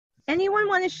anyone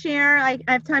want to share? I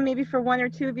have time maybe for one or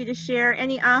two of you to share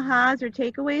any ahas or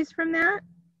takeaways from that.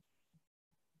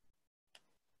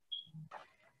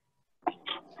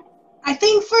 I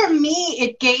think for me,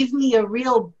 it gave me a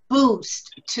real boost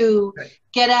to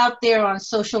get out there on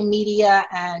social media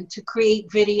and to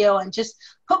create video and just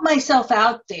put myself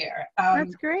out there.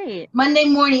 That's great. Monday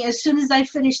morning, as soon as I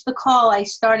finished the call, I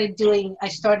started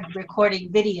recording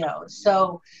videos.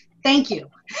 So thank you.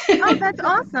 Oh, that's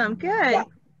awesome. Good. Yeah.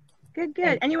 Good, good.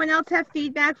 Thanks. Anyone else have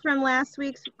feedback from last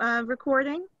week's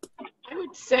recording? I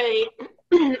would say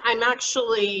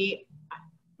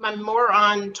I'm more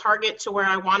on target to where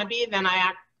I want to be than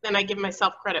I give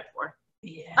myself credit for.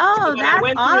 Yeah. Oh, that's I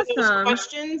went awesome. through those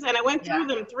questions, and I went through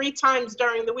them 3 times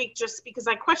during the week just because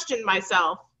I questioned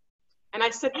myself. And I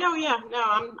said, no,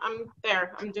 I'm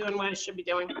there. I'm doing what I should be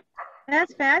doing.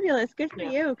 That's fabulous. Good for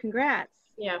you. Congrats.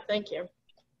 Yeah, thank you.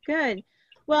 Good.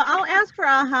 Well, I'll ask for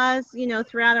ahas, you know,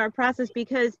 throughout our process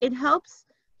because it helps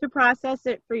to process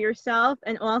it for yourself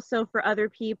and also for other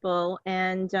people.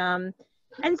 And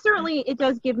certainly it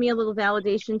does give me a little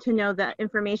validation to know that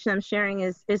information I'm sharing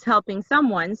is helping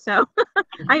someone. So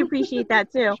I appreciate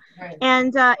that too. Right.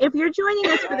 And if you're joining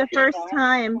us for the first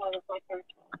time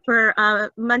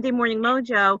for Monday Morning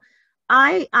Mojo,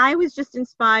 I was just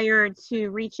inspired to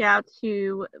reach out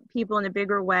to people in a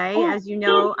bigger way. As you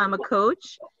know, I'm a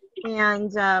coach,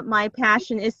 and my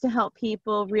passion is to help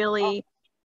people really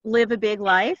live a big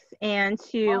life and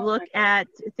to look at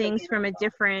things from a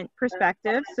different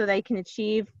perspective so they can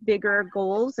achieve bigger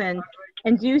goals and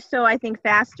do so, I think,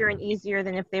 faster and easier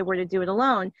than if they were to do it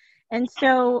alone. And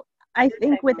so I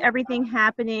think with everything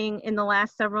happening in the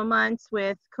last several months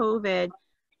with COVID,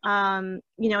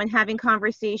 you know, and having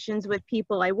conversations with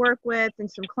people I work with and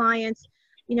some clients,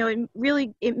 you know,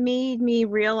 it made me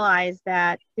realize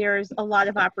that there's a lot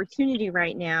of opportunity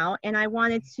right now, and I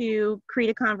wanted to create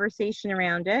a conversation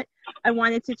around it. I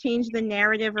wanted to change the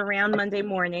narrative around Monday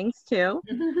mornings too,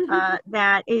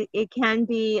 that it can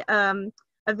be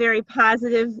a very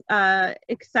positive,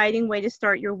 exciting way to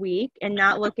start your week and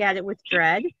not look at it with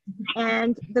dread.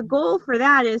 And the goal for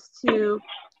that is to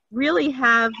really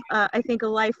have, I think, a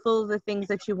life full of the things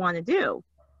that you want to do,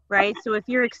 right? So if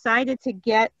you're excited to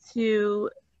get to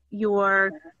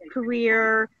your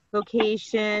career,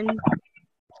 vocation,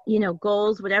 you know,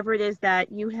 goals, whatever it is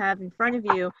that you have in front of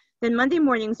you, then Monday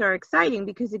mornings are exciting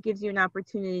because it gives you an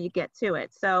opportunity to get to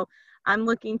it. So I'm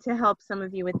looking to help some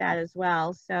of you with that as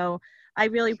well. So I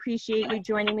really appreciate you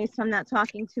joining me so I'm not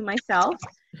talking to myself.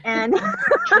 And,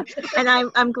 and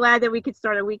I'm glad that we could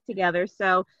start a week together.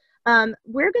 So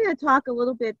we're going to talk a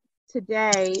little bit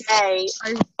today.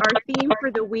 Our theme for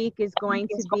the week is going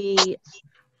to be,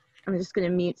 I'm just going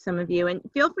to mute some of you, and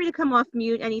feel free to come off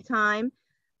mute anytime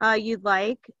you'd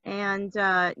like. And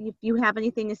if you have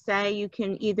anything to say, you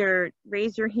can either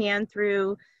raise your hand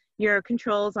through your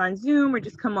controls on Zoom or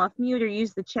just come off mute or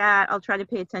use the chat. I'll try to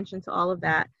pay attention to all of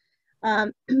that.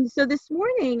 So this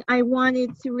morning, I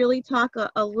wanted to really talk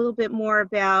a little bit more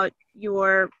about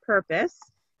your purpose.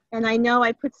 And I know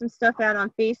I put some stuff out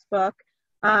on Facebook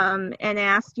and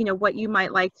asked, you know, what you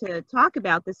might like to talk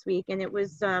about this week. And it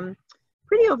was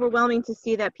pretty overwhelming to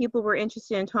see that people were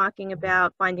interested in talking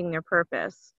about finding their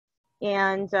purpose.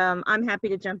 And I'm happy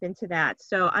to jump into that.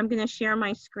 So I'm going to share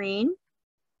my screen.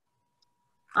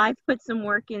 I've put some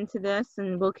work into this,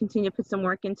 and we'll continue to put some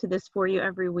work into this for you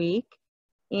every week.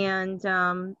 And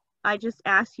I just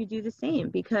ask you do the same,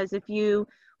 because if you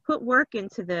put work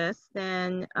into this,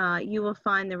 then you will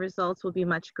find the results will be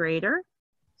much greater.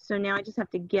 So now I just have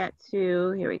to get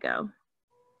to, here we go.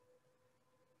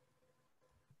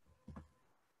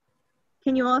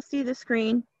 Can you all see the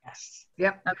screen? Yes.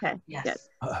 Yep. Okay. Yes. Good.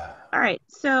 All right.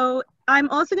 So I'm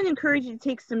also going to encourage you to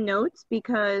take some notes,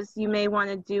 because you may want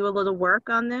to do a little work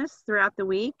on this throughout the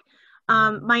week.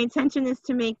 My intention is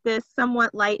to make this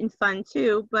somewhat light and fun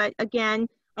too, but again,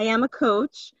 I am a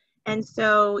coach, and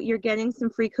so you're getting some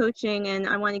free coaching, and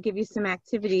I want to give you some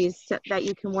activities that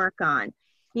you can work on,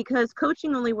 because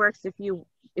coaching only works if you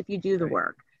do the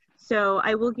work. So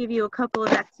I will give you a couple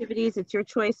of activities. It's your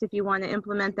choice if you want to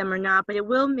implement them or not, but it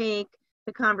will make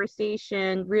the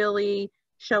conversation really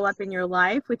show up in your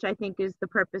life, which I think is the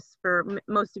purpose for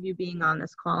most of you being on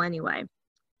this call anyway.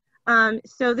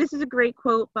 So this is a great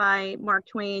quote by Mark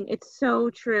Twain. It's so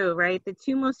true, right? The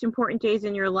 2 most important days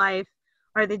in your life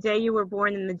are the day you were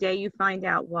born and the day you find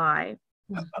out why.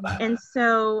 And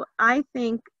so I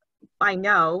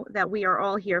know that we are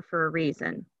all here for a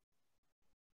reason.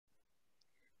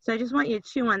 So I just want you to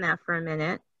chew on that for a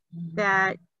minute,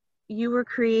 that you were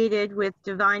created with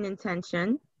divine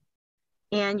intention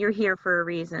and you're here for a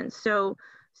reason. So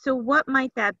So what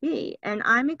might that be? And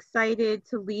I'm excited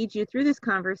to lead you through this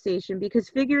conversation, because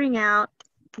figuring out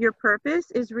your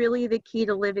purpose is really the key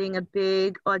to living a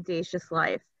big, audacious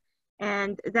life.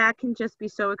 And that can just be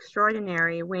so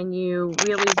extraordinary when you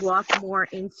really walk more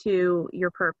into your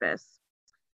purpose.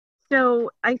 So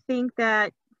I think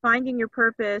that finding your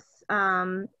purpose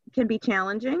can be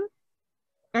challenging,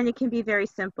 and it can be very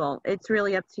simple. It's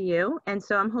really up to you. And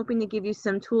so I'm hoping to give you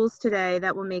some tools today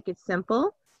that will make it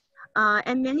simple.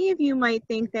 And many of you might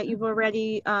think that you've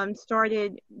already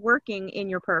started working in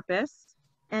your purpose,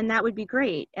 and that would be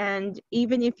great. And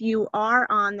even if you are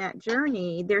on that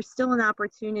journey, there's still an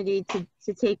opportunity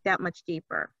to take that much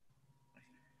deeper.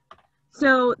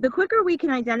 So the quicker we can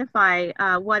identify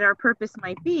what our purpose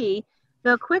might be,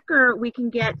 the quicker we can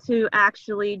get to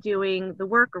actually doing the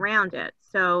work around it.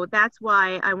 So that's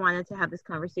why I wanted to have this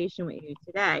conversation with you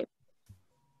today.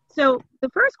 So the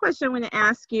first question I'm going to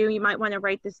ask you, you might want to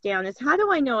write this down, is how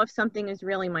do I know if something is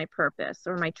really my purpose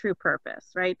or my true purpose,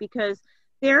 right? Because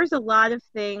there's a lot of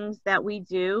things that we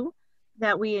do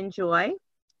that we enjoy,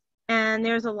 and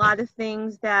there's a lot of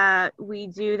things that we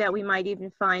do that we might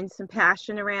even find some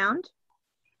passion around.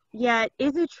 Yet,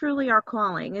 is it truly our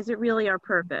calling? Is it really our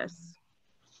purpose?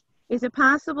 Is it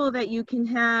possible that you can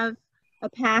have a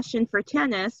passion for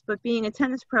tennis, but being a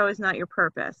tennis pro is not your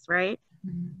purpose, right?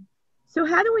 Mm-hmm. So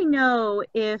how do we know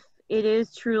if it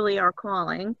is truly our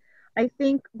calling? I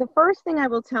think the first thing I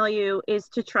will tell you is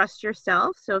to trust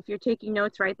yourself. So if you're taking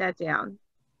notes, write that down.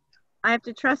 I have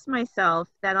to trust myself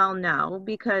that I'll know,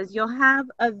 because you'll have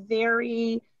a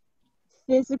very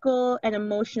physical and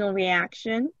emotional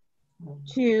reaction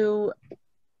to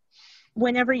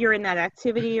whenever you're in that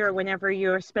activity or whenever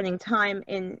you're spending time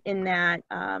in that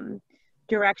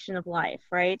direction of life,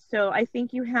 right? So I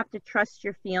think you have to trust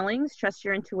your feelings, trust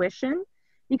your intuition,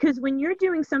 because when you're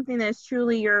doing something that is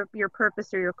truly your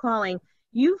purpose or your calling,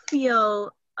 you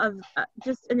feel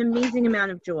just an amazing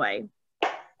amount of joy,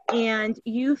 and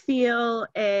you feel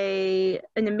an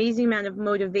amazing amount of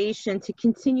motivation to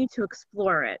continue to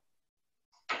explore it.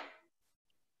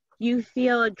 You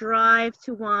feel a drive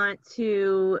to want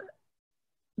to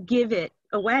give it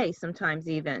away sometimes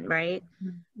even, right?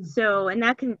 Mm-hmm. So, and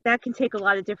that can take a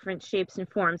lot of different shapes and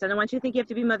forms. I don't want you to think you have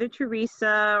to be Mother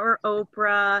Teresa or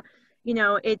Oprah. You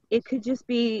know, it could just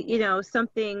be, you know,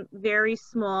 something very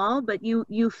small, but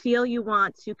you feel you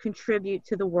want to contribute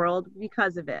to the world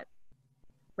because of it,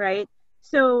 right?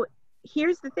 So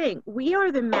here's the thing. We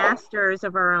are the masters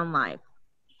of our own life.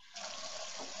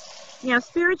 Now,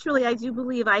 spiritually, I do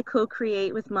believe I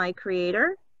co-create with my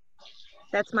creator.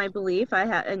 That's my belief.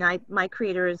 My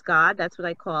creator is God. That's what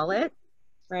I call it,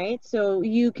 right? So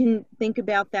you can think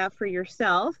about that for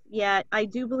yourself. Yet I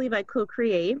do believe I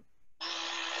co-create.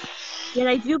 Yet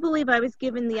I do believe I was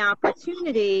given the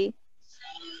opportunity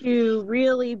to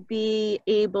really be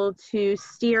able to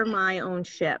steer my own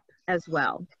ship as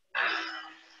well.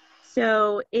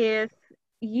 So if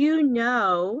you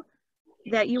know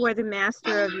that you are the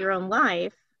master of your own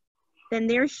life, then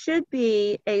there should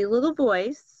be a little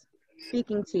voice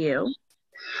speaking to you.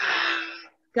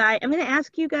 Guy, I'm going to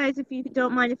ask you guys, if you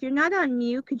don't mind, if you're not on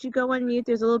mute, could you go on mute?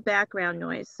 There's a little background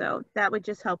noise, so that would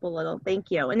just help a little.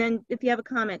 Thank you. And then if you have a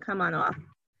comment, come on off.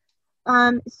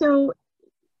 So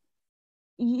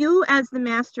you, as the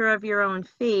master of your own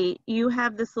fate, you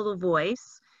have this little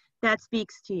voice that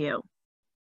speaks to you.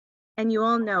 And you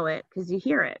all know it because you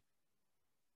hear it.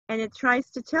 And it tries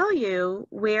to tell you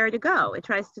where to go. It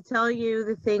tries to tell you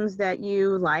the things that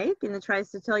you like, and it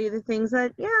tries to tell you the things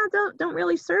that, don't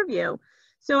really serve you.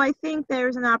 So I think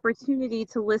there's an opportunity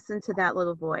to listen to that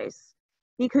little voice,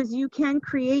 because you can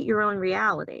create your own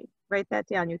reality. Write that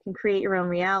down. You can create your own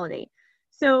reality.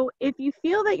 So if you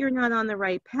feel that you're not on the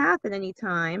right path at any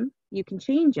time, you can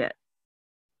change it.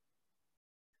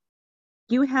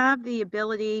 You have the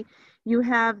ability, you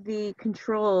have the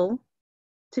control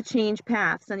to change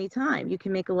paths anytime. You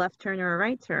can make a left turn or a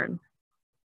right turn.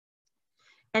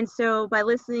 And so by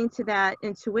listening to that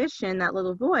intuition, that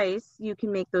little voice, you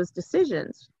can make those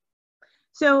decisions.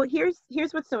 So here's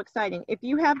what's so exciting. If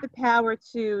you have the power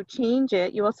to change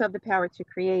it, you also have the power to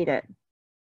create it.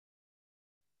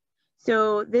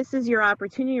 So this is your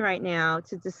opportunity right now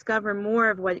to discover more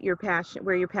of what your passion,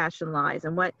 where your passion lies,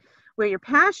 and where your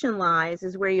passion lies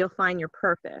is where you'll find your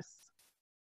purpose.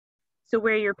 So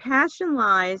where your passion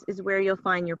lies is where you'll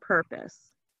find your purpose.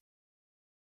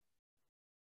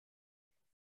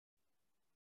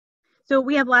 So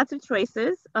we have lots of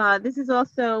choices. This is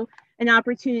also an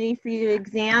opportunity for you to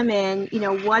examine,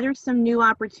 what are some new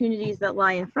opportunities that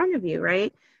lie in front of you,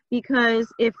 right?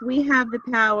 Because if we have the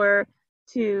power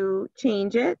to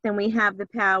change it, then we have the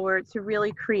power to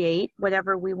really create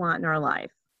whatever we want in our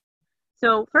life.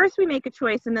 So first we make a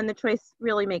choice, and then the choice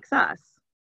really makes us.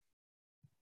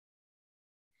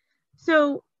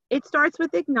 So it starts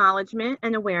with acknowledgement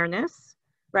and awareness,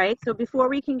 right? So before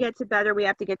we can get to better, we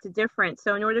have to get to different.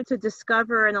 So in order to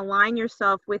discover and align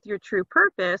yourself with your true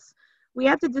purpose, we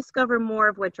have to discover more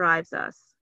of what drives us.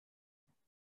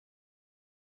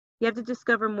 You have to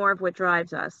discover more of what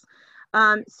drives us.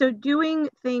 So doing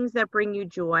things that bring you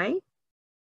joy,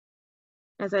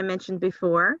 as I mentioned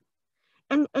before,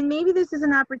 and maybe this is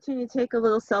an opportunity to take a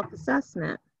little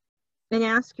self-assessment and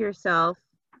ask yourself,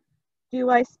 do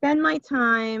I spend my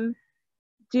time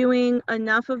doing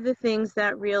enough of the things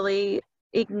that really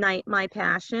ignite my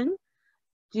passion?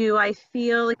 Do I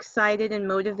feel excited and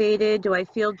motivated? Do I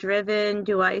feel driven?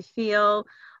 Do I feel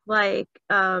like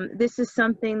this is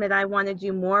something that I want to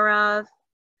do more of?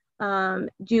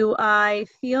 Do I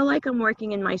feel like I'm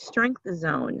working in my strength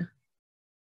zone?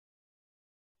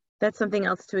 That's something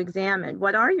else to examine.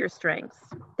 What are your strengths?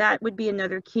 That would be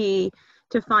another key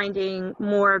to finding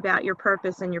more about your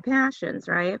purpose and your passions,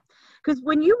 right? Because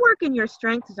when you work in your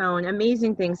strength zone,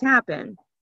 amazing things happen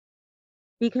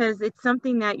because it's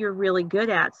something that you're really good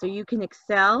at. So you can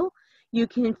excel, you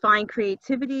can find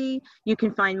creativity, you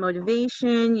can find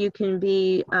motivation, you can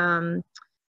be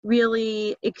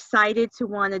really excited to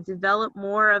want to develop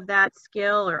more of that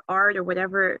skill or art or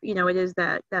whatever, you know, it is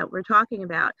that we're talking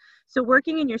about. So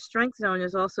working in your strength zone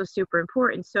is also super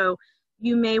important. So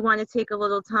you may want to take a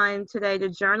little time today to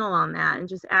journal on that and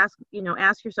just ask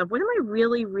yourself, what am I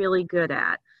really, really good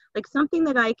at? Like something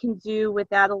that I can do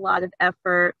without a lot of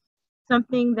effort,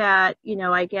 something that, you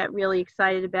know, I get really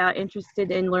excited about,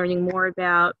 interested in learning more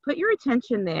about. Put your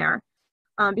attention there.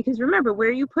 Because remember,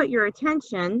 where you put your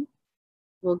attention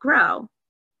will grow.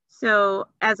 So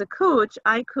as a coach,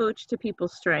 I coach to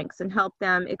people's strengths and help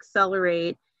them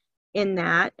accelerate in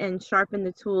that and sharpen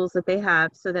the tools that they have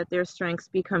so that their strengths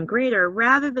become greater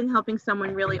rather than helping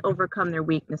someone really overcome their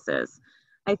weaknesses.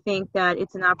 I think that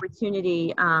it's an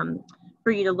opportunity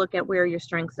for you to look at where your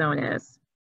strength zone is.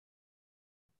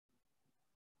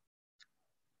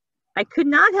 I could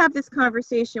not have this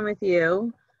conversation with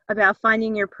you about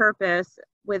finding your purpose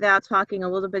without talking a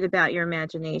little bit about your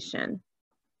imagination.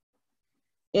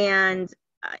 And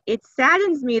it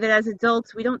saddens me that as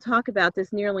adults, we don't talk about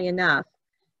this nearly enough.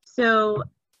 So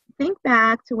think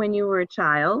back to when you were a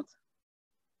child.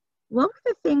 What were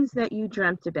the things that you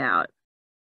dreamt about?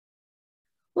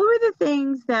 What were the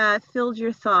things that filled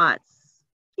your thoughts?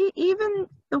 Even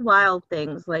the wild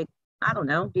things like, I don't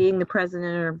know, being the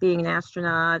president or being an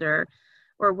astronaut or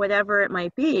whatever it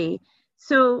might be.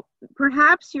 So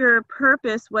perhaps your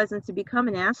purpose wasn't to become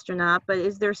an astronaut, but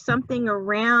is there something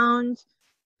around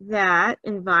that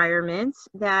environment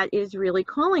that is really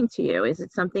calling to you? Is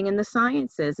it something in the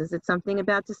sciences? Is it something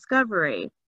about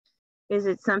discovery? Is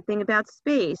it something about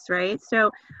space, right? So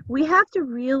we have to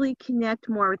really connect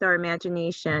more with our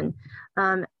imagination.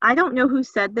 I don't know who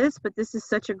said this, but this is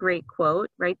such a great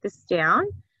quote. Write this down.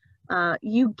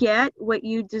 You get what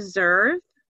you deserve.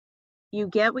 You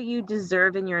get what you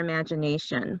deserve in your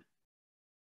imagination.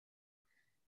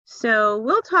 So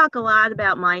we'll talk a lot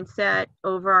about mindset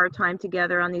over our time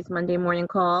together on these Monday morning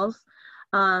calls.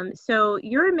 So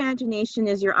your imagination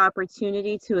is your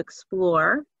opportunity to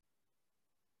explore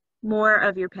more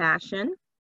of your passion.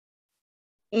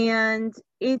 And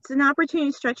it's an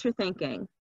opportunity to stretch your thinking.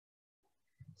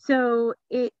 So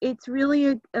it's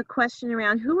really a question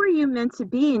around, who are you meant to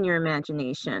be in your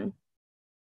imagination?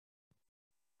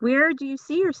 Where do you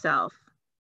see yourself?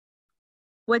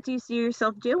 What do you see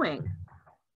yourself doing?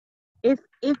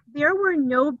 If there were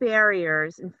no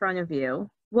barriers in front of you,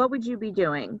 what would you be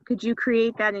doing? Could you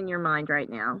create that in your mind right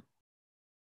now?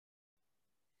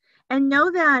 And know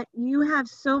that you have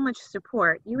so much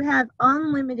support. You have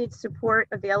unlimited support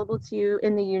available to you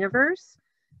in the universe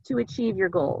to achieve your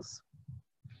goals.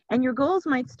 And your goals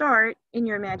might start in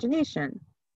your imagination.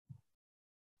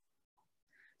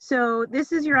 So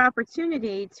this is your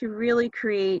opportunity to really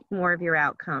create more of your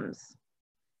outcomes.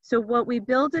 So what we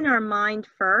build in our mind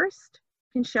first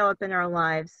can show up in our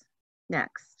lives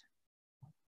next.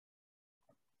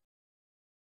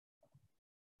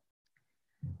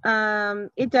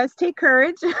 It does take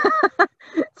courage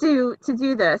to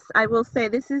do this. I will say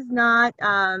this is not,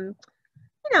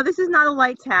 this is not a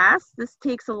light task. This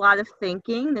takes a lot of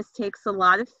thinking. This takes a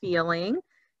lot of feeling.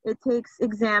 It takes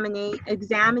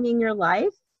examining your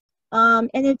life. And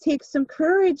it takes some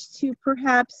courage to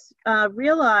perhaps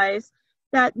realize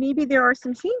that maybe there are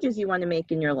some changes you want to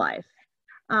make in your life.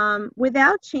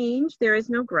 Without change, there is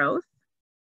no growth.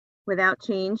 Without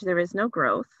change, there is no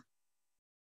growth.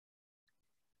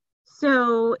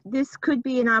 So this could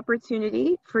be an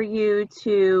opportunity for you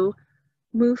to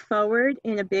move forward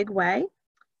in a big way.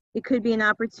 It could be an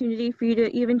opportunity for you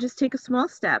to even just take a small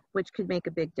step, which could make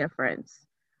a big difference.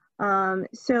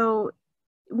 So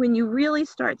when you really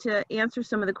start to answer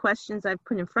some of the questions I've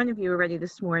put in front of you already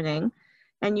this morning,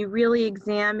 and you really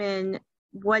examine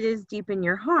what is deep in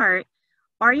your heart,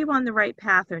 are you on the right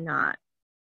path or not?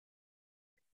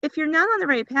 If you're not on the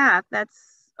right path, that's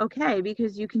okay,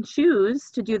 because you can choose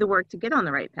to do the work to get on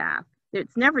the right path.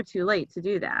 It's never too late to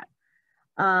do that.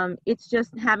 It's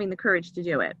just having the courage to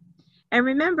do it. And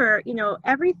remember,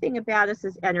 everything about us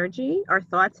is energy. Our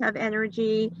thoughts have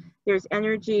energy. There's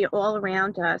energy all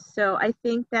around us. So I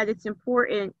think that it's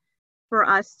important for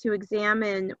us to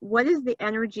examine what is the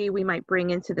energy we might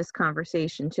bring into this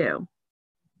conversation too,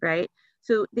 right?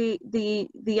 So the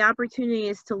opportunity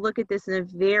is to look at this in a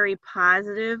very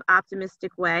positive,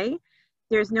 optimistic way.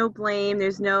 There's no blame.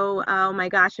 There's no, oh my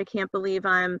gosh, I can't believe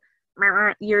I'm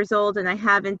years old and I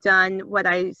haven't done what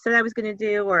I said I was going to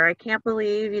do, or I can't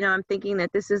believe, I'm thinking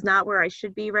that this is not where I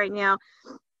should be right now.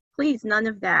 Please, none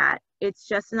of that. It's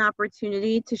just an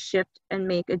opportunity to shift and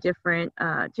make a different,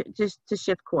 to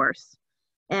shift course.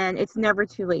 And it's never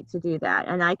too late to do that.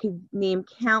 And I could name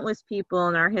countless people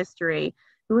in our history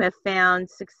who have found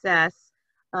success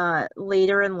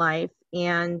later in life,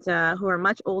 and who are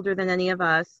much older than any of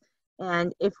us.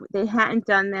 And if they hadn't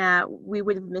done that, we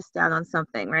would have missed out on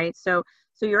something, right? So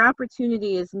your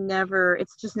opportunity is never,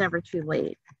 it's just never too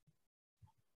late.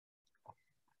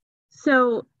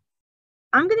 So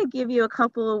I'm going to give you a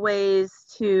couple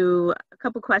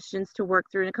questions to work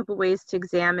through, and a couple ways to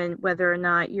examine whether or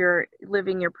not you're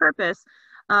living your purpose.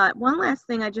 One last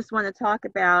thing I just want to talk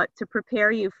about to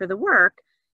prepare you for the work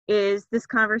is this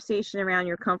conversation around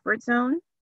your comfort zone.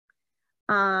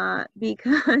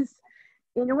 Because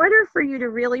in order for you to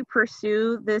really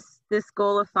pursue this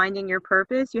goal of finding your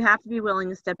purpose, you have to be willing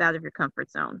to step out of your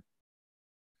comfort zone.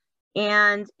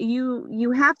 And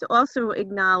you have to also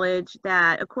acknowledge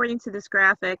that, according to this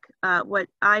graphic, what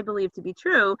I believe to be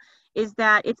true is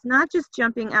that it's not just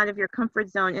jumping out of your comfort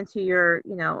zone into your,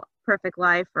 perfect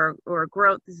life or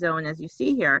growth zone, as you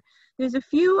see here. There's a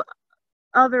few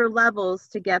other levels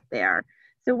to get there.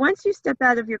 So once you step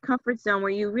out of your comfort zone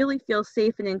where you really feel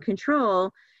safe and in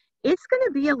control, it's going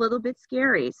to be a little bit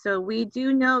scary. So we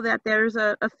do know that there's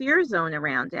a fear zone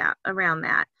around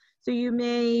that. So you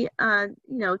may,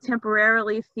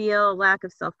 temporarily feel a lack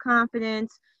of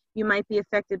self-confidence. You might be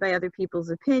affected by other people's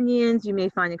opinions. You may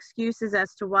find excuses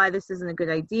as to why this isn't a good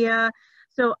idea.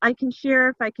 So if I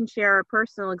can share a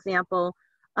personal example,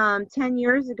 10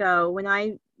 years ago, when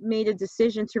I made a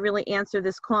decision to really answer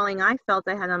this calling I felt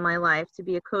I had on my life to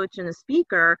be a coach and a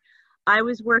speaker, I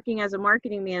was working as a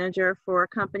marketing manager for a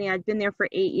company. I'd been there for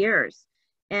 8 years.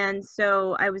 And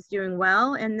so I was doing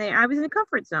well, and I was in a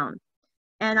comfort zone.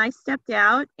 And I stepped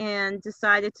out and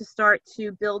decided to start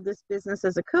to build this business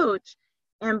as a coach.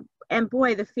 And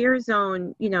boy, the fear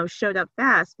zone, showed up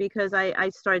fast, because I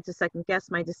started to second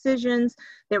guess my decisions.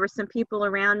 There were some people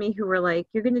around me who were like,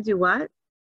 "You're going to do what?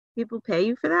 People pay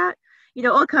you for that?"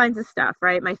 All kinds of stuff,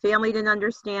 right? My family didn't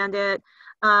understand it.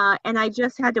 And I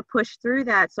just had to push through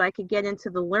that so I could get into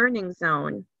the learning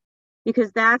zone,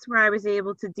 because that's where I was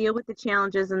able to deal with the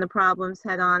challenges and the problems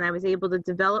head on. I was able to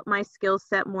develop my skill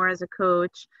set more as a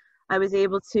coach. I was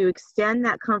able to extend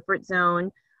that comfort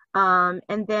zone.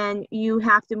 And then you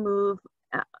have to move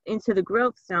into the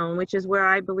growth zone, which is where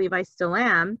I believe I still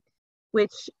am,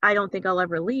 which I don't think I'll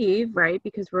ever leave, right?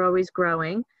 Because we're always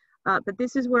growing. But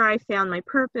this is where I found my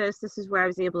purpose. This is where I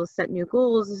was able to set new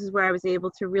goals. This is where I was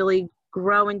able to really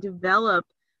grow and develop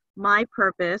my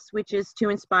purpose, which is to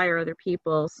inspire other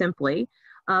people simply.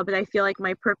 But I feel like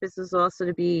my purpose is also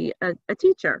to be a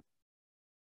teacher.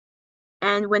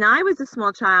 And when I was a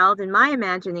small child, in my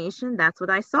imagination, that's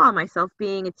what I saw, myself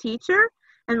being a teacher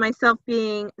and myself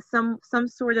being some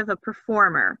sort of a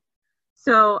performer.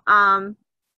 So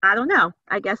I don't know.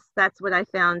 I guess that's what I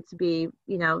found to be,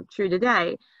 true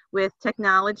today. With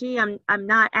technology, I'm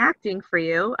not acting for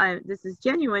you. This is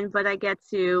genuine, but I get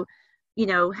to,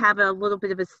 have a little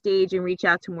bit of a stage and reach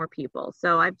out to more people.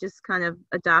 So I've just kind of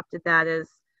adopted that as,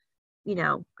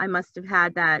 I must have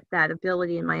had that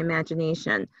ability in my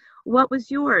imagination. What was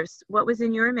yours? What was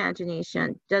in your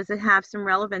imagination? Does it have some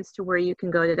relevance to where you can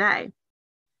go today?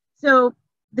 So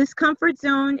this comfort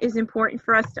zone is important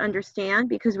for us to understand,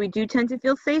 because we do tend to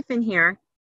feel safe in here.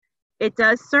 It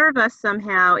does serve us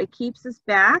somehow. It keeps us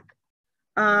back.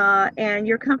 And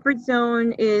your comfort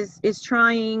zone is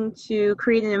trying to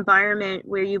create an environment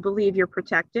where you believe you're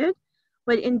protected.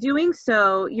 But in doing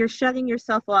so, you're shutting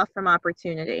yourself off from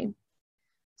opportunity.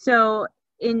 So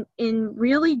in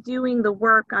really doing the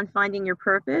work on finding your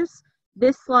purpose,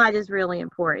 this slide is really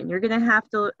important. You're going to have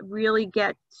to really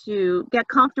get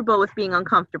comfortable with being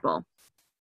uncomfortable,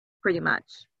 pretty much.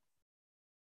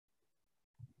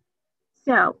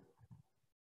 So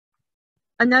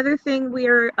another thing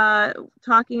we're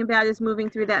talking about is moving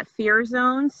through that fear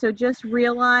zone. So just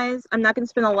realize, I'm not going to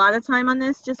spend a lot of time on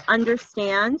this, just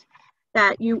understand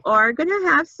that you are going to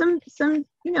have some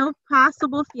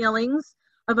possible feelings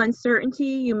of uncertainty.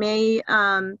 You may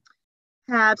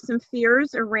have some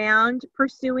fears around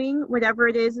pursuing whatever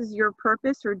it is your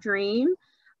purpose or dream.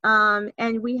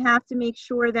 And we have to make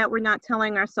sure that we're not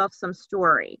telling ourselves some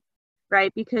story,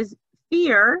 right? Because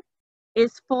fear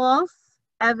is false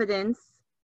evidence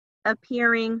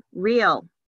appearing real,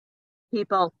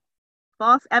 people.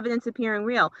 False evidence appearing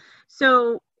real.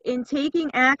 So in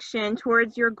taking action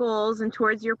towards your goals and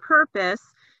towards your purpose,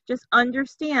 just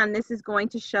understand this is going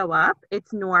to show up.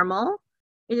 It's normal.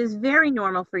 It is very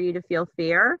normal for you to feel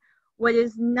fear. What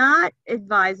is not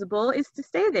advisable is to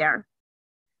stay there,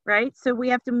 right? So we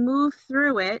have to move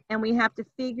through it, and we have to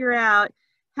figure out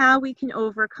how we can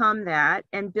overcome that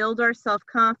and build our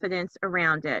self-confidence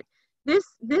around it. This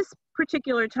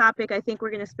particular topic, I think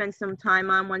we're going to spend some time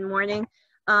on one morning,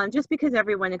 just because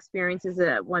everyone experiences it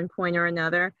at one point or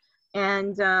another.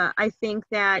 And I think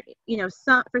that,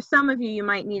 for some of you, you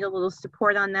might need a little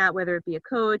support on that, whether it be a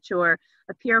coach or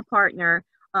a peer partner.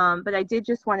 But I did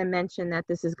just want to mention that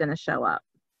this is going to show up.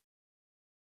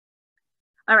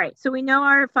 All right, so we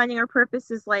know finding our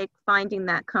purpose is like finding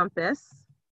that compass.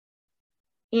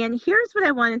 And here's what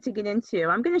I wanted to get into.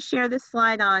 I'm going to share this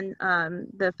slide on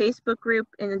the Facebook group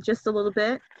in just a little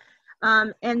bit.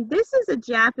 And this is a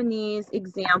Japanese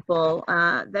example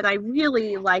that I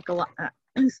really like a lot.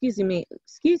 Excuse me,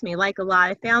 like a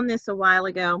lot. I found this a while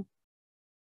ago.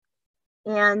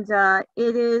 And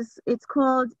it's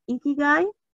called Ikigai.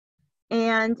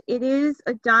 And it is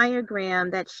a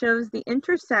diagram that shows the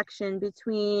intersection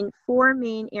between 4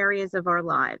 main areas of our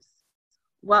lives: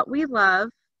 what we love,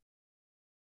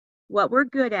 what we're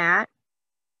good at,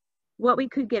 what we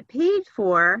could get paid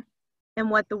for, and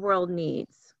what the world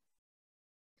needs.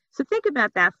 So think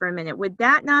about that for a minute. Would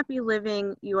that not be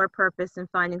living your purpose and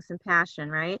finding some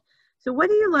passion, right? So what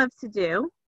do you love to do?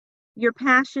 Your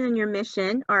passion and your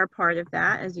mission are a part of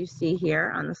that, as you see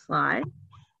here on the slide.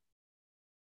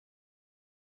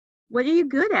 What are you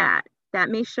good at? That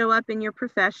may show up in your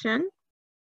profession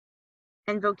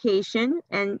and vocation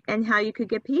and how you could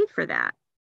get paid for that.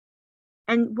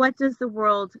 And what does the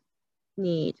world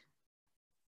need?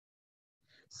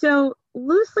 So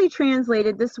loosely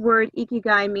translated, this word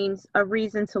ikigai means a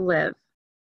reason to live.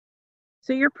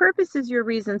 So your purpose is your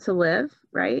reason to live,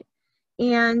 right?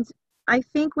 And I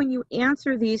think when you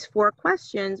answer these 4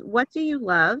 questions, what do you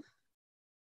love?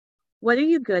 What are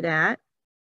you good at?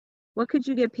 What could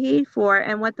you get paid for,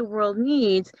 and what the world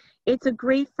needs? It's a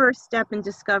great first step in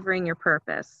discovering your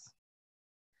purpose.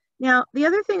 Now, the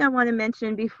other thing I want to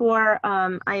mention before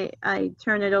I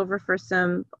turn it over for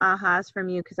some ahas from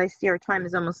you, because I see our time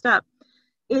is almost up,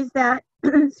 is that,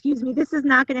 excuse me, this is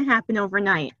not going to happen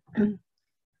overnight.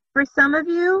 For some of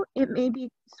you, it may be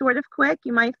sort of quick.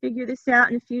 You might figure this out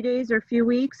in a few days or a few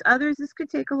weeks. Others, this could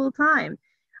take a little time.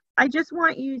 I just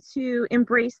want you to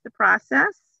embrace the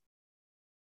process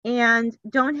and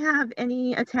don't have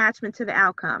any attachment to the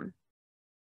outcome.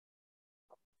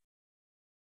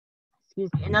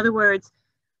 Excuse me. In other words,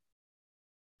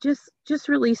 just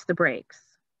release the brakes.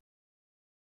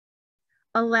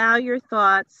 Allow your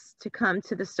thoughts to come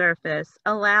to the surface.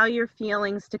 Allow your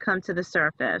feelings to come to the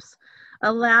surface.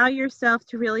 Allow yourself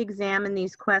to really examine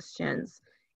these questions.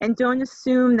 And don't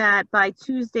assume that by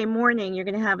Tuesday morning, you're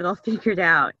going to have it all figured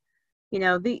out.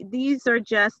 These are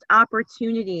just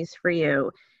opportunities for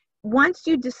you. Once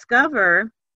you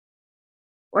discover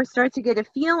or start to get a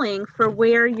feeling for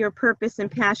where your purpose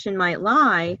and passion might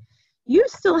lie, you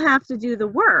still have to do the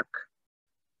work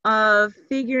of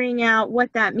figuring out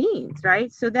what that means,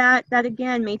 right? So that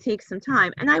again may take some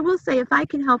time. And I will say, if I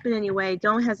can help in any way,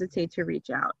 don't hesitate to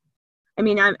reach out. I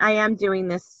mean, I am doing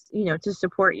this, to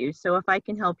support you. So if I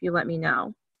can help you, let me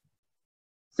know.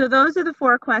 So those are the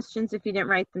 4 questions if you didn't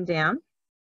write them down.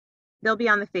 They'll be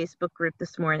on the Facebook group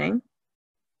this morning.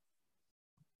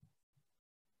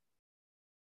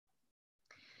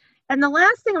 And the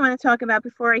last thing I want to talk about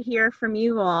before I hear from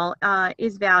you all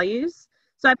is values.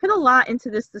 So I put a lot into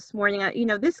this morning.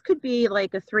 This could be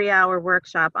like a 3-hour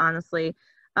workshop, honestly.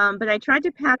 But I tried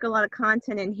to pack a lot of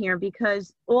content in here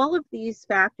because all of these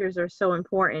factors are so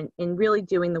important in really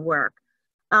doing the work.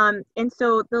 And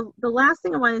so the last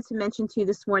thing I wanted to mention to you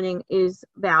this morning is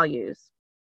values.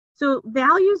 So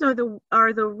values are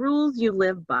the rules you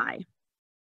live by.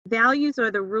 Values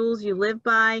are the rules you live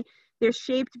by. they're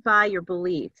shaped by your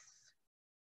beliefs,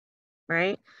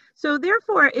 right? So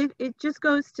therefore, it just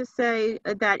goes to say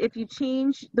that if you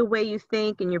change the way you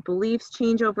think and your beliefs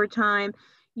change over time,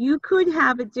 you could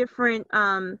have a different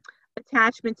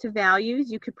attachment to values.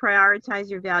 You could prioritize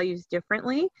your values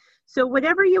differently. So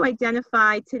whatever you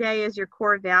identify today as your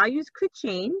core values could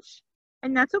change,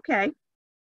 and that's okay.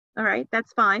 All right,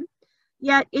 that's fine.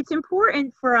 Yet it's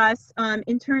important for us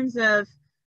in terms of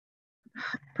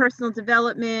personal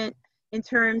development, in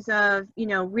terms of, you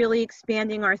know, really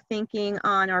expanding our thinking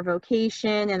on our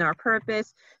vocation and our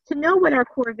purpose, to know what our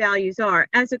core values are.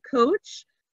 As a coach,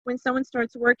 when someone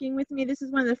starts working with me, this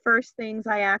is one of the first things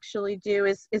I actually do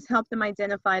is help them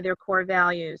identify their core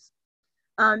values.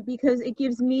 Because it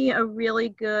gives me a really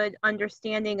good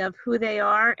understanding of who they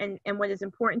are and what is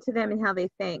important to them and how they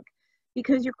think.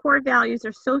 Because your core values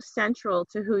are so central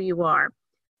to who you are.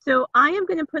 So I am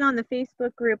going to put on the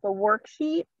Facebook group a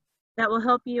worksheet that will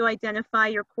help you identify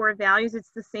your core values.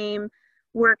 It's the same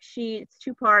worksheet. It's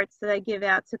 2 parts that I give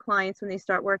out to clients when they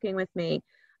start working with me.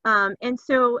 And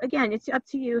so again, it's up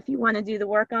to you if you want to do the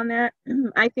work on that.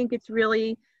 I think it's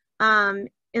really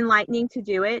enlightening to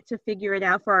do it, to figure it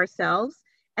out for ourselves.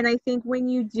 And I think when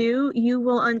you do, you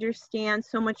will understand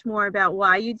so much more about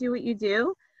why you do what you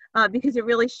do, because it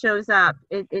really shows up.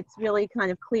 It's really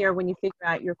kind of clear when you figure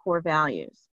out your core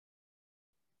values.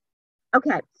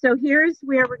 Okay, so here's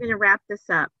where we're going to wrap this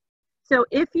up. So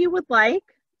if you would like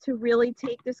to really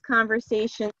take this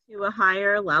conversation to a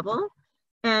higher level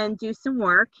and do some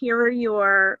work, here are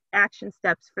your action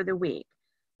steps for the week.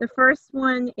 The first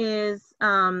one is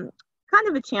kind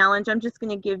of a challenge I'm just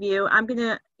going to give you. I'm going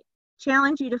to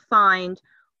challenge you to find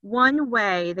one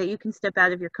way that you can step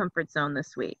out of your comfort zone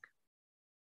this week.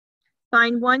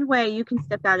 Find one way you can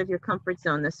step out of your comfort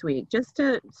zone this week, just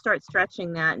to start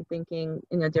stretching that and thinking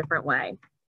in a different way.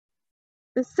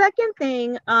 The second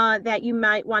thing that you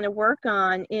might want to work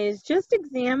on is just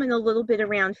examine a little bit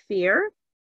around fear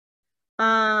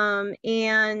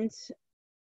and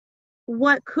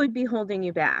what could be holding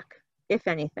you back, if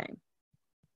anything.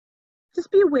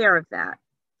 Just be aware of that,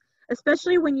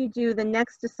 especially when you do the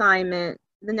next assignment,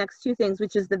 the next 2 things,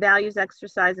 which is the values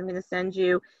exercise I'm going to send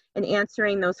you and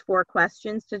answering those 4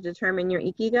 questions to determine your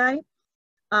ikigai.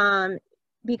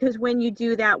 Because when you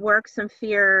do that work, some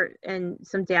fear and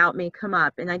some doubt may come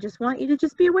up. And I just want you to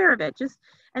just be aware of it.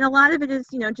 And a lot of it is,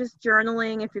 you know, just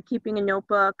journaling. If you're keeping a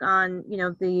notebook on, you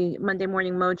know, the Monday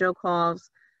Morning Mojo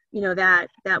calls, you know, that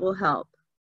will help.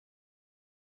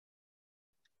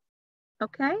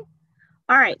 Okay.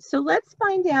 All right. So let's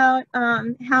find out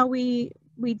how we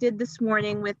did this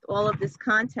morning with all of this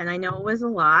content. I know it was a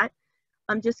lot.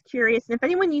 I'm just curious. And if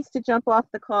anyone needs to jump off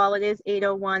the call, it is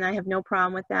 8:01. I have no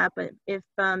problem with that. But if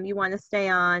you want to stay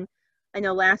on, I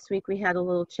know last week we had a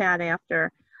little chat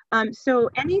after. So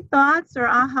any thoughts or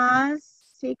ahas,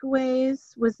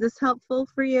 takeaways? Was this helpful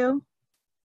for you?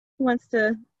 Who wants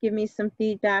to give me some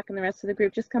feedback, and the rest of the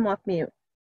group, just come off mute.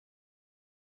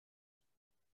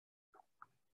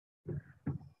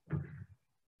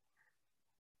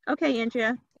 Okay,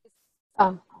 Andrea.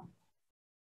 Oh,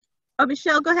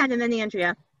 Michelle, go ahead, and then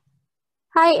Andrea.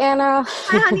 Hi, Anna.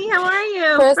 Hi, honey. How are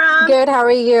you? First, good. How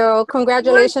are you?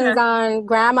 Congratulations Georgia. On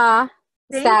grandma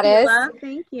Thank status. you, love.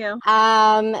 Thank you.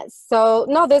 So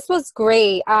no, this was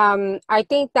great. I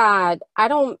think that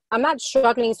I'm not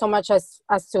struggling so much as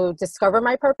to discover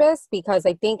my purpose, because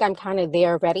I think I'm kind of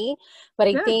there already. But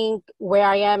I think where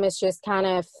I am is just kind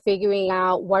of figuring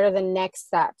out what are the next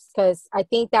steps, because I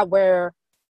think that where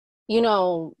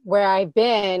I've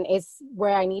been is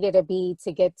where I needed to be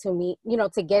to get to me,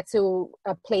 to get to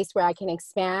a place where I can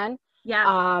expand,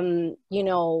 more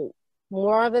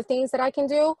of the things that I can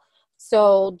do.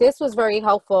 So this was very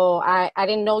helpful. I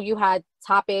didn't know you had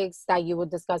topics that you would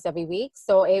discuss every week.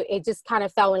 So it just kind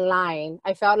of fell in line.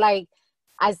 I felt like,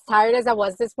 as tired as I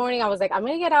was this morning, I was like, I'm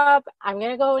going to get up, I'm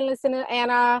going to go and listen to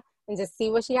Anna and just see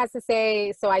what she has to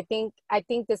say. So I think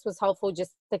this was helpful,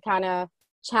 just to kind of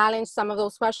challenge some of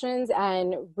those questions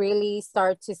and really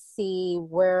start to see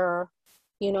where,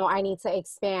 I need to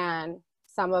expand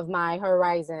some of my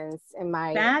horizons and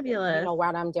my, fabulous,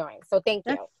 what I'm doing. So thank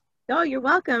you. Oh, you're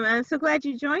welcome. I'm so glad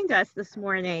you joined us this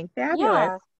morning.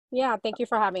 Fabulous. Yeah. Thank you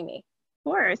for having me.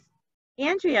 Of course.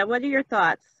 Andrea, what are your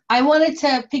thoughts? I wanted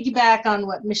to piggyback on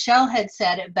what Michelle had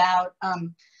said about,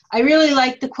 I really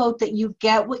like the quote that you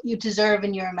get what you deserve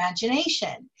in your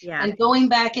imagination. Yeah. And going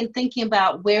back and thinking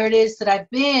about where it is that I've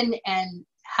been and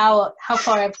how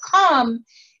far I've come,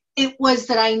 it was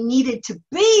that I needed to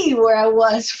be where I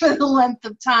was for the length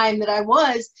of time that I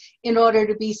was in order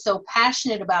to be so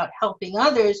passionate about helping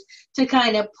others to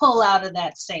kind of pull out of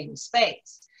that same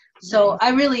space. So I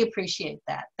really appreciate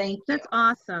that. Thank you. That's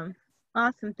awesome.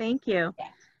 Awesome. Thank you. Yeah.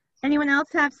 Anyone else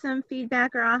have some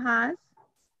feedback or ahas?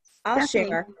 I'll Stephanie.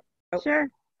 share. Oh. Sure.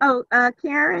 Oh,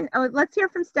 Karen. Oh, let's hear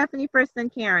from Stephanie first, then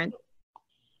Karen.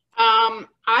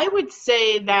 I would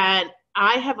say that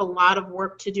I have a lot of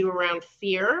work to do around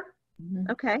fear.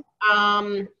 Okay.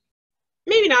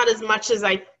 Maybe not as much as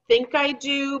I think I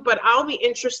do, but I'll be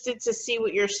interested to see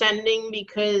what you're sending,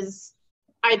 because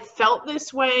I've felt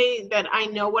this way, that I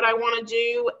know what I want to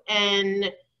do,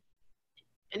 and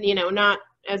you know, not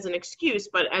as an excuse,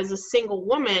 but as a single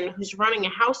woman who's running a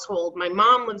household, my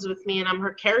mom lives with me and I'm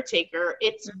her caretaker.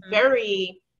 It's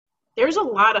there's a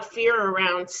lot of fear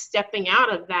around stepping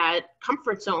out of that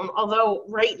comfort zone. Although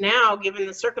right now, given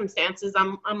the circumstances,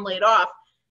 I'm laid off.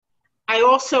 I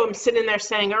also am sitting there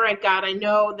saying, all right, God, I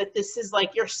know that this is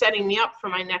like, you're setting me up for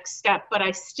my next step, but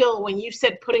I still, when you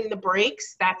said putting the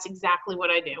brakes, that's exactly what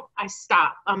I do. I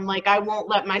stop. I'm like, I won't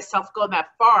let myself go that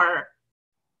far.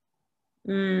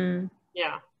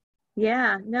 Yeah.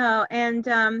 Yeah, no. And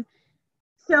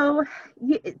so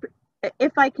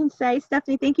if I can say,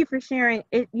 Stephanie, thank you for sharing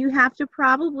it. You have to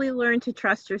probably learn to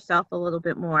trust yourself a little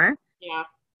bit more. Yeah.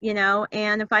 You know,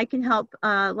 and if I can help,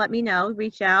 let me know,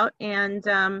 reach out. And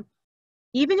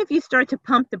even if you start to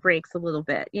pump the brakes a little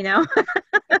bit, you know,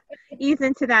 ease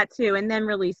into that too, and then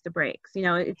release the brakes. You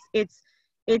know,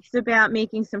 it's about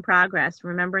making some progress.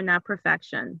 Remember, not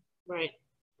perfection. Right.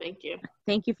 Thank you.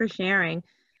 Thank you for sharing.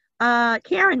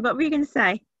 Karen, what were you going to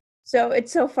say? So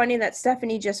it's so funny that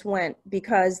Stephanie just went,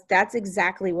 because that's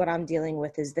exactly what I'm dealing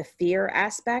with, is the fear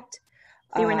aspect.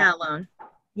 You were not alone.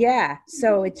 Yeah.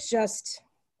 So it's just,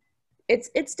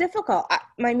 it's difficult.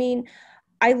 I mean,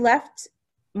 I left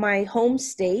my home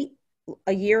state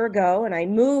a year ago and I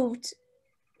moved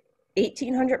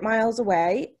 1,800 miles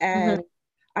away, and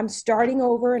I'm starting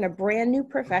over in a brand new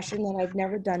profession that I've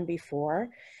never done before.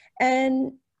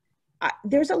 And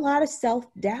there's a lot of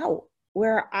self-doubt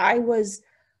where I was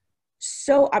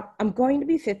I'm going to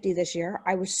be 50 this year.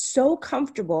 I was so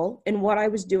comfortable in what I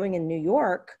was doing in New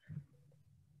York,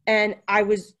 and I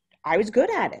was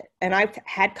good at it, and I've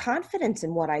had confidence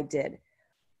in what I did.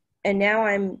 And now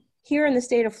I'm here in the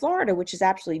state of Florida, which is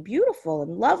absolutely beautiful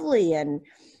and lovely and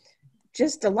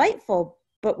just delightful.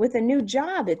 But with a new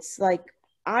job, it's like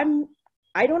I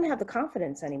don't have the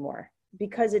confidence anymore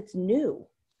because it's new.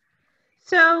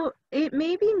 So it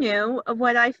may be new.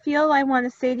 What I feel I want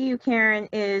to say to you, Karen,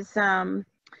 is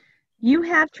you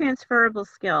have transferable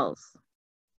skills.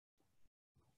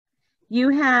 You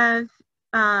have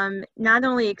not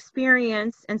only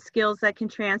experience and skills that can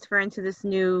transfer into this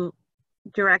new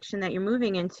direction that you're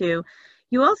moving into,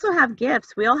 you also have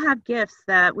gifts. We all have gifts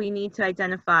that we need to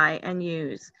identify and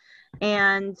use.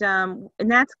 And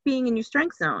that's being in your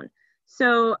strength zone.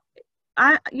 So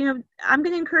I'm going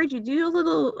to encourage you, do a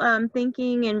little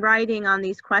thinking and writing on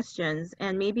these questions,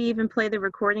 and maybe even play the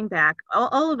recording back.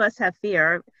 All of us have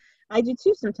fear. I do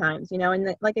too sometimes, you know,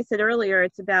 and like I said earlier,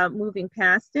 it's about moving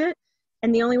past it.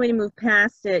 And the only way to move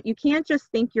past it, you can't just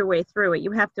think your way through it.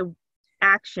 You have to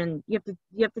action. You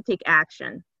have to take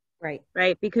action. Right.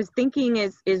 Right. Because thinking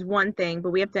is one thing,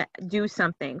 but we have to do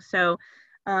something. So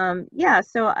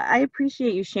so I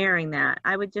appreciate you sharing that.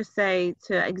 I would just say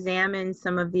to examine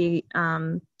some of the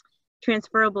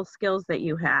transferable skills that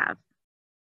you have.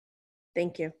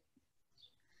 Thank you.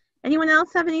 Anyone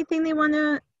else have anything they want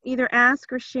to either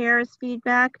ask or share as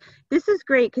feedback? This is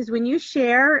great because when you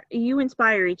share, you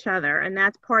inspire each other. And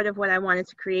that's part of what I wanted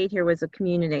to create here, was a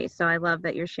community. So I love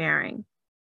that you're sharing.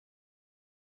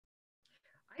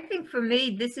 I think for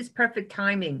me, this is perfect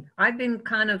timing. I've been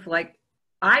kind of like,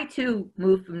 I too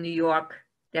moved from New York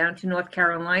down to North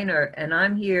Carolina, and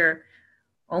I'm here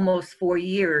almost 4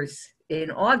 years in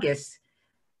August.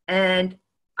 And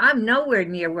I'm nowhere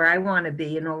near where I want to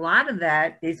be. And a lot of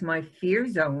that is my fear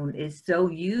zone is so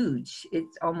huge.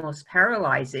 It's almost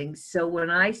paralyzing. So when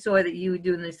I saw that you were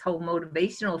doing this whole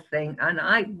motivational thing, and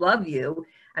I love you,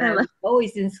 and I was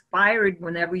always inspired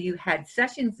whenever you had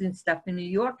sessions and stuff in New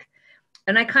York.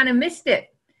 And I kind of missed it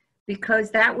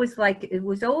because that was like, it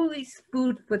was always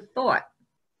food for thought.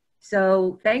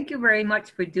 So thank you very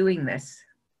much for doing this.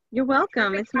 You're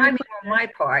welcome. It's my on my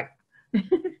part.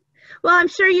 Well, I'm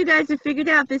sure you guys have figured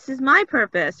out this is my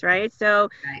purpose, right? So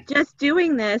just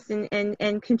doing this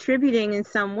and contributing in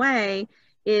some way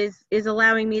is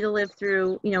allowing me to live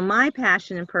through, you know, my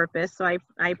passion and purpose. So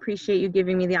I appreciate you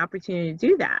giving me the opportunity to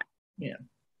do that. Yeah.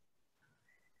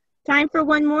 Time for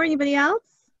one more. Anybody else?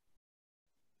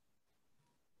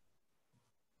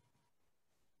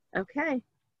 Okay.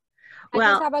 I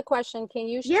just have a question. Can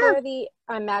you share the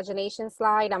imagination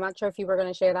slide? I'm not sure if you were going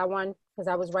to share that one because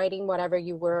I was writing whatever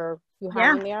you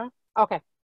had in there. Okay.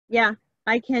 Yeah,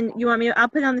 I can. You want me? I'll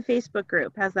put it on the Facebook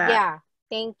group. How's that? Yeah,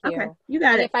 thank you. Okay, you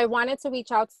got and it. if I wanted to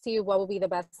reach out to you, what would be the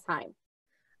best time?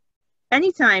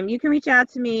 Anytime. You can reach out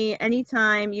to me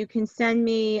anytime. You can send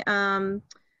me. I'm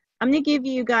going to give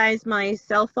you guys my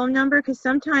cell phone number because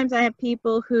sometimes I have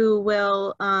people who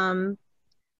will.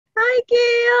 Hi,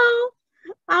 Gail.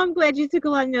 I'm glad you took a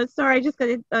lot of notes. Sorry, I just got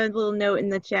a little note in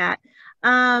the chat.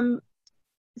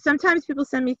 Sometimes people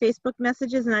send me Facebook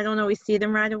messages and I don't always see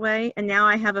them right away. And now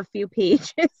I have a few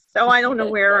pages, so I don't know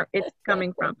where it's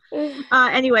coming from.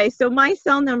 Anyway, so my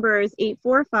cell number is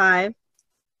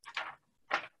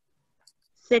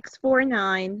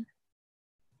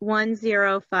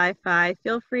 845-649-1055.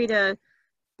 Feel free to,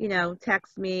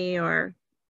 text me or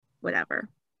whatever.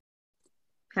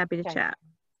 Happy to chat.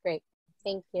 Great.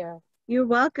 Thank you. You're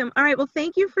welcome. All right. Well,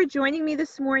 thank you for joining me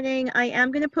this morning. I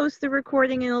am going to post the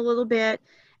recording in a little bit,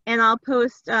 and I'll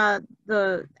post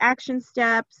the action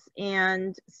steps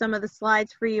and some of the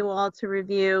slides for you all to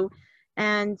review.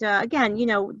 And again,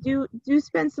 do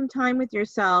spend some time with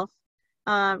yourself,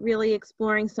 really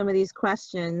exploring some of these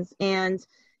questions. And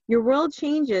your world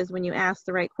changes when you ask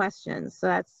the right questions.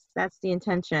 So that's the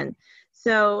intention.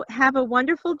 So have a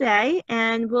wonderful day,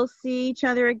 and we'll see each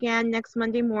other again next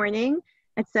Monday morning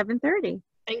at 7:30.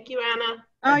 Thank you, Anna.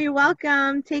 Oh, you're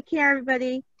welcome. Take care,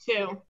 everybody. Too.